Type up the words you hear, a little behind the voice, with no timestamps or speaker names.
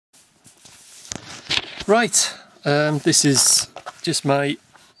Right, this is just my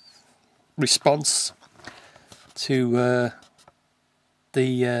response to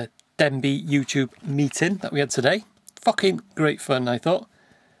the Denbigh YouTube meeting that we had today. Fucking great fun, I thought.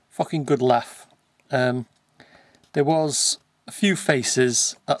 Fucking good laugh. There was a few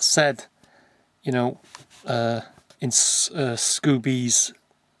faces that said, you know, in Scooby's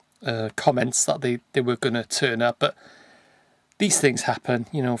comments that they were going to turn up, but these things happen,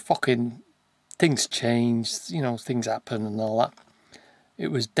 you know, fucking things change, you know, things happen and all that.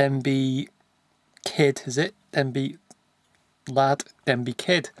 It was Denbigh Kid, is it? Denbigh lad, Denbigh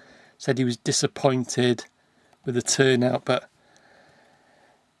Kid, said he was disappointed with the turnout, but,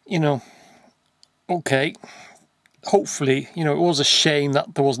 you know, okay, hopefully, you know, it was a shame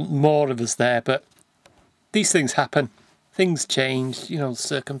that there wasn't more of us there, but these things happen, things change, you know,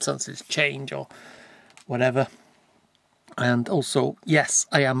 circumstances change or whatever. And also, yes,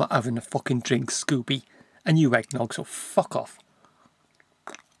 I am having a fucking drink, Scooby, and you eggnog, so fuck off.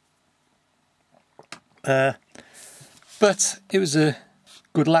 But it was a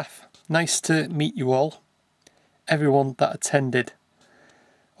good laugh. Nice to meet you all. Everyone that attended,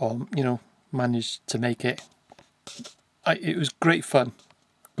 or, you know, managed to make it. It was great fun.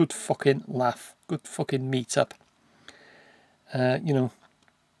 Good fucking laugh. Good fucking meet up. You know,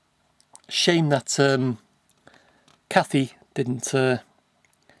 shame that Kathy didn't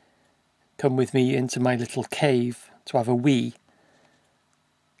come with me into my little cave to have a wee.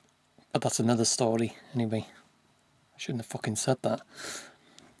 But that's another story, anyway. I shouldn't have fucking said that.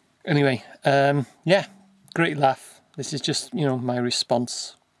 Anyway, yeah, great laugh. This is just, you know, my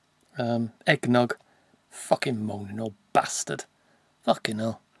response. Eggnog. Fucking moaning old bastard. Fucking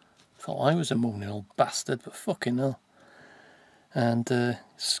hell. Thought I was a moaning old bastard, but fucking hell. And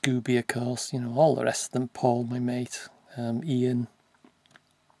Scooby, of course, you know, all the rest of them. Paul, my mate, Ian,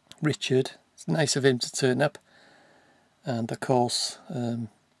 Richard. It's nice of him to turn up. And of course,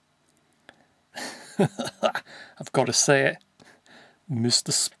 I've got to say it,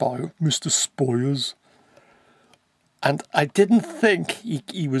 Mr. Spoyers. And I didn't think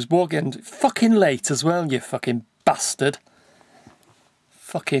he was walking fucking late as well, you fucking bastard.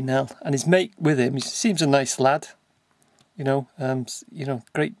 Fucking hell. And his mate with him, he seems a nice lad. You know,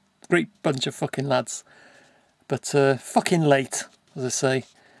 great bunch of fucking lads. But fucking late, as I say.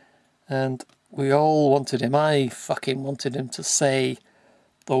 And we all wanted him. I fucking wanted him to say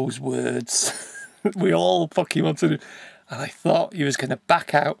those words. We all fucking wanted him. And I thought he was going to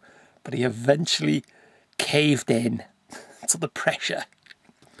back out, but he eventually caved in to the pressure.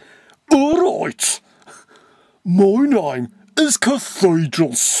 All right. My name is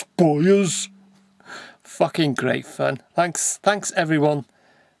Cathedral Spoyers. Fucking great fun. Thanks everyone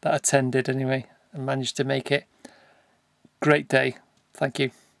that attended anyway and managed to make it. Great day. Thank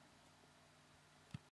you.